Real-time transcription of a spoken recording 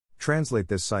Translate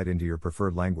this site into your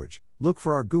preferred language. Look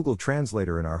for our Google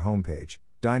Translator in our homepage,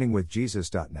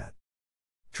 diningwithjesus.net.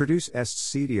 Traduce este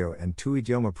sitio en tu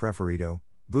idioma preferido.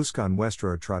 Busca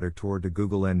nuestro traductor de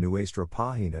Google en nuestra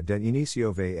página de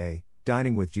inicio va,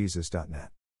 diningwithjesus.net.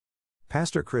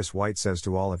 Pastor Chris White says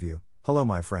to all of you, hello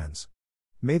my friends.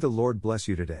 May the Lord bless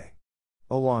you today.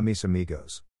 Hola mis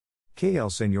amigos. Que el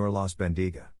Señor los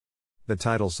bendiga. The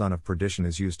title Son of Perdition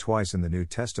is used twice in the New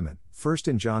Testament, first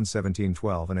in John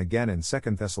 17:12 and again in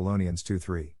 2 Thessalonians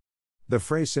 2:3. The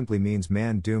phrase simply means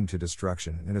man doomed to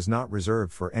destruction and is not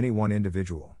reserved for any one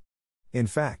individual. In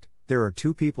fact, there are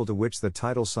two people to which the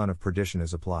title Son of Perdition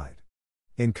is applied.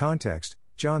 In context,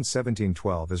 John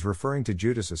 17:12 is referring to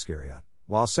Judas Iscariot,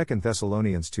 while 2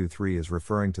 Thessalonians 2:3 is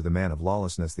referring to the man of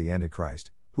lawlessness, the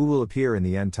Antichrist, who will appear in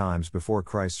the end times before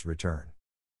Christ's return.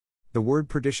 The word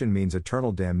perdition means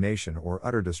eternal damnation or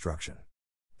utter destruction.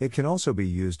 It can also be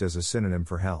used as a synonym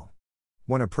for hell.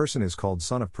 When a person is called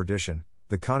son of perdition,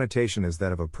 the connotation is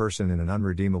that of a person in an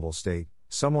unredeemable state,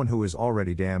 someone who is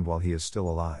already damned while he is still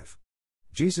alive.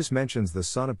 Jesus mentions the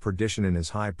son of perdition in his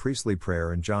high priestly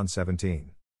prayer in John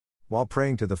 17. While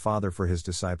praying to the Father for his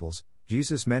disciples,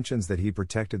 Jesus mentions that he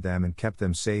protected them and kept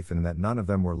them safe and that none of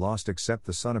them were lost except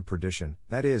the son of perdition,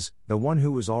 that is, the one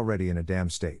who was already in a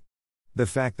damned state. The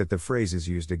fact that the phrase is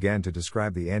used again to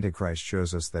describe the Antichrist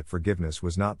shows us that forgiveness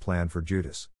was not planned for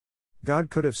Judas. God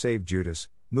could have saved Judas,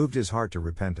 moved his heart to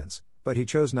repentance, but he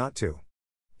chose not to.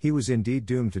 He was indeed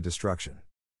doomed to destruction.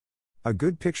 A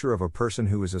good picture of a person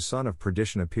who is a son of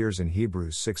perdition appears in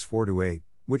Hebrews 6:4-8,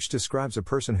 which describes a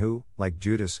person who, like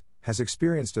Judas, has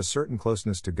experienced a certain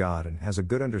closeness to God and has a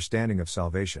good understanding of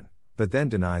salvation, but then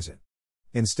denies it.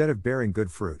 Instead of bearing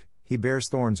good fruit, he bears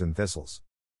thorns and thistles.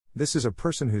 This is a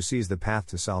person who sees the path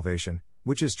to salvation,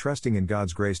 which is trusting in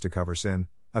God's grace to cover sin,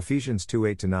 Ephesians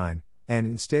 2:8-9, and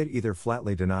instead either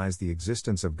flatly denies the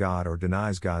existence of God or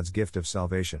denies God's gift of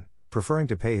salvation, preferring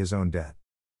to pay his own debt.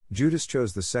 Judas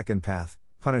chose the second path,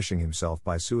 punishing himself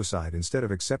by suicide instead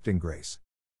of accepting grace.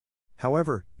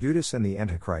 However, Judas and the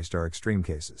Antichrist are extreme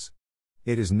cases.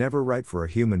 It is never right for a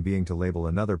human being to label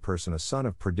another person a son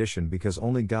of perdition because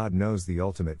only God knows the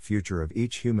ultimate future of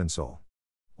each human soul.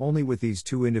 Only with these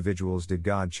two individuals did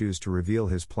God choose to reveal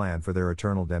his plan for their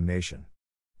eternal damnation.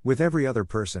 With every other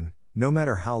person, no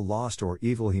matter how lost or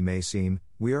evil he may seem,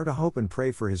 we are to hope and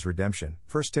pray for his redemption.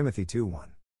 1 Timothy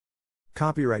 2:1.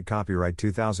 Copyright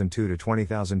 2002 to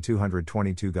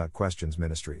 20222 Got Questions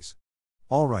Ministries.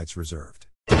 All rights reserved.